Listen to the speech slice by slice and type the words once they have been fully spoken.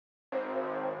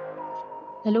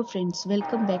Hello friends,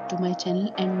 welcome back to my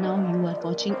channel and now you are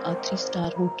watching a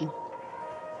 3-star hotel.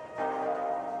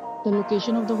 The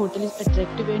location of the hotel is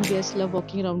attractive and guests love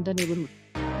walking around the neighborhood.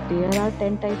 There are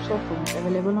 10 types of rooms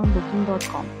available on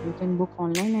booking.com. You can book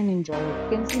online and enjoy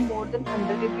it. You can see more than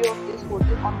 100 reviews of this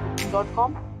hotel on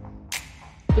booking.com.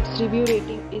 Its review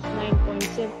rating is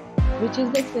 9.7, which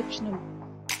is exceptional.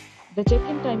 The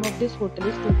check-in time of this hotel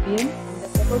is 2 p.m. and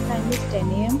the check-out time is 10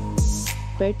 a.m.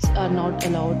 Pets are not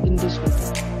allowed in this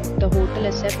hotel. The hotel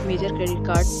accepts major credit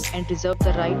cards and reserves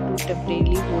the right to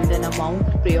temporarily hold an amount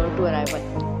prior to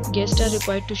arrival. Guests are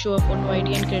required to show a photo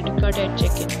ID and credit card at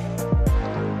check-in.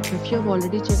 If you have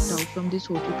already checked out from this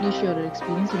hotel, please share your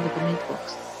experience in the comment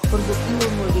box. For booking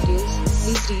or more details,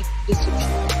 please read description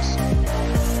box.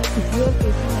 If you are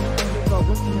facing any kind of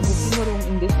problem in a booking a room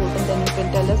in this hotel, then you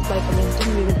can tell us by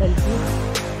commenting. We will help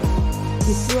you.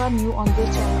 If you are new on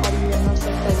this channel or you are not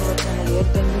subscribed our channel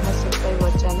yet, then you must subscribe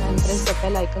our channel and press the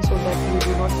bell icon so that you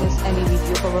do not miss any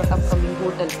video of our upcoming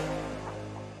hotel.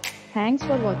 Thanks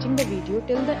for watching the video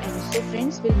till the end. So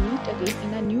friends, will meet again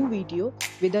in a new video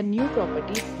with a new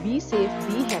property. Be safe,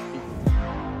 be happy.